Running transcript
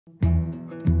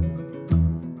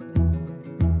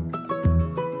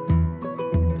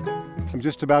I'm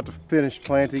just about to finish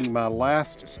planting my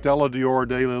last Stella de Oro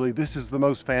daylily. This is the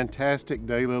most fantastic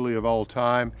daylily of all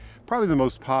time, probably the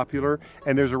most popular,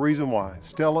 and there's a reason why.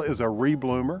 Stella is a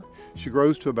rebloomer. She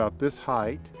grows to about this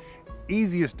height.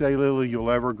 Easiest daylily you'll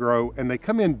ever grow, and they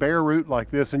come in bare root like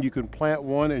this, and you can plant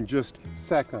one in just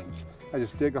seconds. I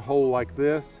just dig a hole like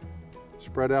this,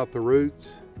 spread out the roots,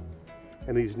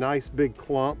 and these nice big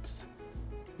clumps.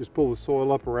 Just pull the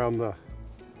soil up around the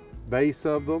base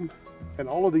of them, and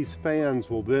all of these fans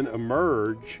will then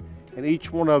emerge, and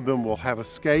each one of them will have a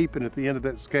scape, and at the end of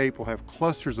that scape will have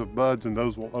clusters of buds, and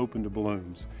those will open to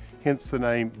blooms. Hence the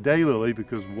name Daylily,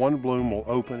 because one bloom will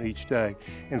open each day.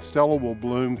 And Stella will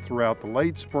bloom throughout the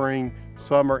late spring,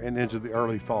 summer, and into the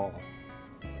early fall.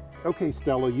 Okay,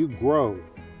 Stella, you grow.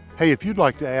 Hey, if you'd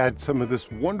like to add some of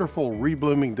this wonderful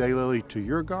reblooming daylily to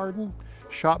your garden,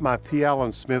 shop my P.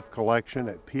 Allen Smith collection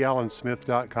at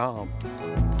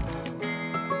pallensmith.com.